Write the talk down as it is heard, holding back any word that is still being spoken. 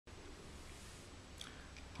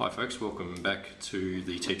Hi folks, welcome back to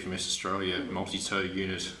the TPMS Australia multi-toe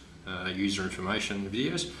unit user information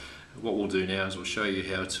videos. What we'll do now is we'll show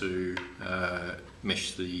you how to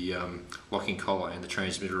mesh the locking collar and the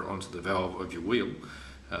transmitter onto the valve of your wheel.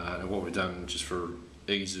 And what we've done, just for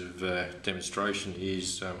ease of demonstration,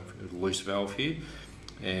 is a loose valve here,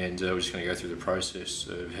 and we're just going to go through the process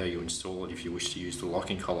of how you install it if you wish to use the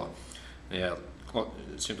locking collar. Now,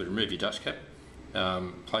 simply remove your dust cap,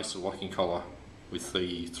 place the locking collar with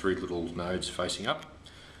the three little nodes facing up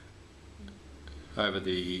over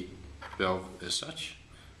the valve as such.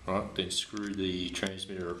 Right, then screw the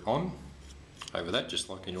transmitter on over that, just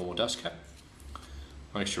like a normal dust cap.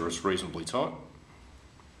 Make sure it's reasonably tight,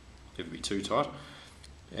 never be too tight,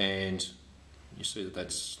 and you see that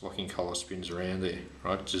that's locking collar spins around there.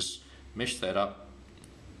 Right, just mesh that up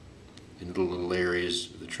in the little areas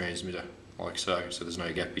of the transmitter, like so there's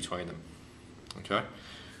no gap between them. Okay,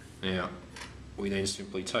 now we then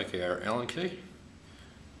simply take our Allen key,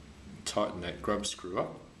 tighten that grub screw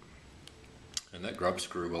up, and that grub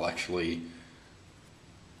screw will actually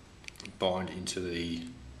bind into the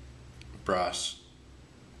brass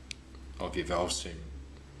of your valve stem.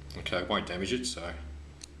 Okay, it won't damage it, so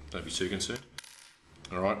don't be too concerned.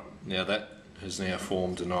 Alright, now that has now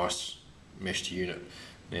formed a nice meshed unit.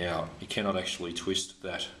 Now, you cannot actually twist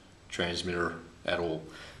that transmitter at all.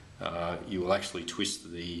 You will actually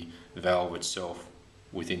twist the valve itself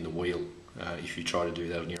within the wheel if you try to do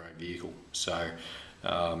that on your own vehicle. So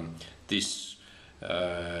this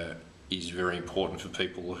is very important for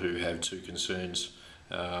people who have two concerns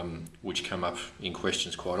which come up in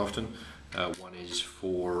questions quite often. One is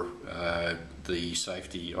for the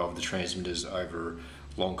safety of the transmitters over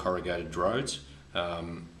long corrugated roads,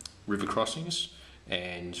 river crossings,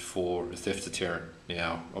 and for theft deterrent.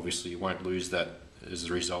 Now, obviously you won't lose that as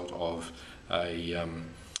a result of a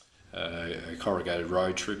corrugated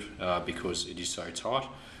road trip because it is so tight.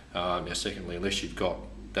 Now secondly, unless you've got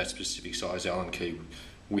that specific size Allen key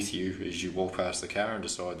with you as you walk past the car and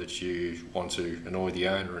decide that you want to annoy the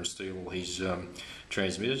owner and steal his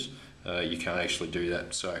transmitters, you can't actually do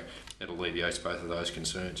that, so it alleviates both of those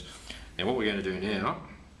concerns. Now what we're going to do now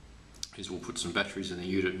is we'll put some batteries in the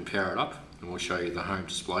unit and power it up, and we'll show you the home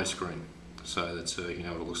display screen so that you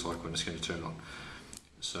know what it looks like when it's going to turn on.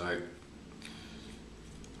 So I'll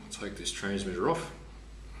take this transmitter off.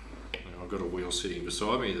 Now I've got a wheel sitting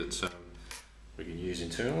beside me that we can use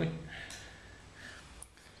internally.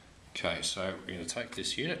 Okay, so we're going to take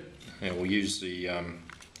this unit and we'll use the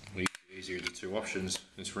easier of the two options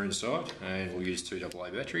since we're inside, and we'll use two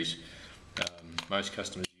AA batteries. Most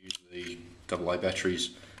customers use the AA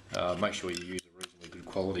batteries. Make sure you use a reasonably good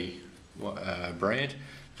quality brand,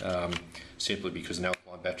 simply because an alkaline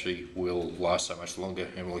battery will last so much longer,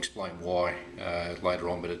 and we'll explain why later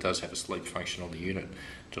on, but it does have a sleep function on the unit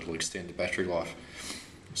that will extend the battery life.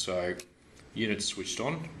 So unit's switched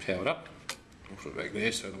on, powered up. I'll put it back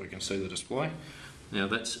there so that we can see the display. Now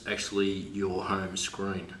that's actually your home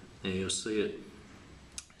screen. Now you'll see it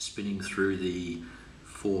spinning through the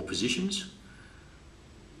 4 positions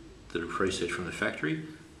that are preset from the factory,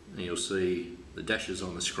 and you'll see the dashes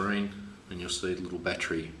on the screen, and you'll see the little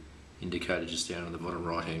battery indicated just down in the bottom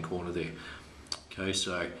right hand corner there. Okay,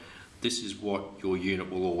 so this is what your unit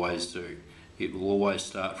will always do. It will always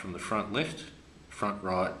start from the front left, front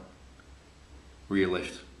right, rear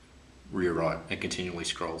left, rear right, and continually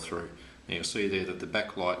scroll through. Now you'll see there that the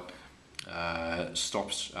backlight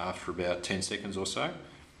stops after about 10 seconds or so.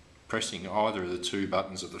 Pressing either of the 2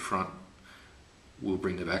 buttons at the front will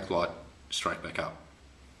bring the backlight straight back up.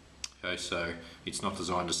 Okay, so it's not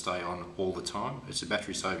designed to stay on all the time. It's a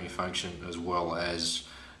battery saving function, as well as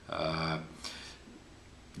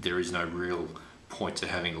there is no real point to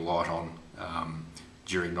having the light on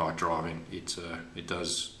during night driving. It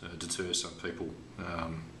does deter some people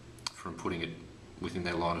from putting it within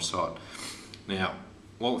their line of sight. Now,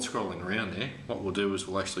 while it's scrolling around there, what we'll do is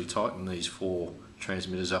we'll actually tighten these 4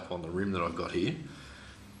 transmitters up on the rim that I've got here,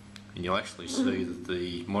 and you'll actually see that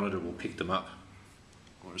the monitor will pick them up.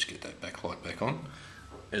 I'll just get that backlight back on.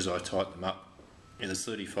 As I tighten them up, there's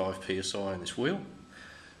 35 psi in this wheel.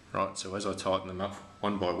 Right, so as I tighten them up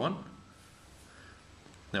one by one,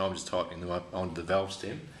 now I'm just tightening them up onto the valve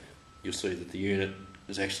stem, you'll see that the unit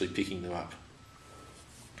is actually picking them up.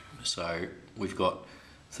 So we've got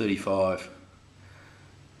 35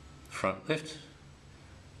 front left,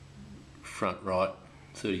 front right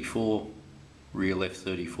 34, rear left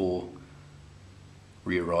 34,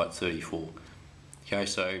 rear right 34. Okay,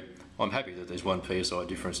 so I'm happy that there's 1 psi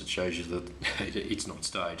difference. It shows you that it's not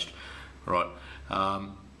staged. Right.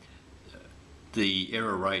 The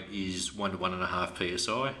error rate is 1 to 1.5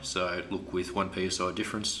 psi, so look, with 1 psi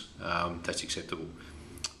difference, that's acceptable.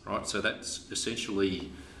 Right, so that's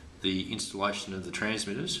essentially the installation of the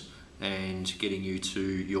transmitters and getting you to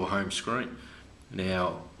your home screen.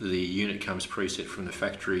 Now, the unit comes preset from the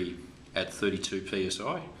factory at 32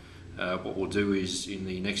 psi. What we'll do is, in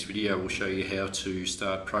the next video, we'll show you how to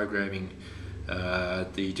start programming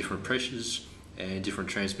the different pressures and different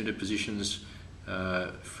transmitter positions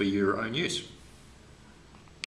for your own use.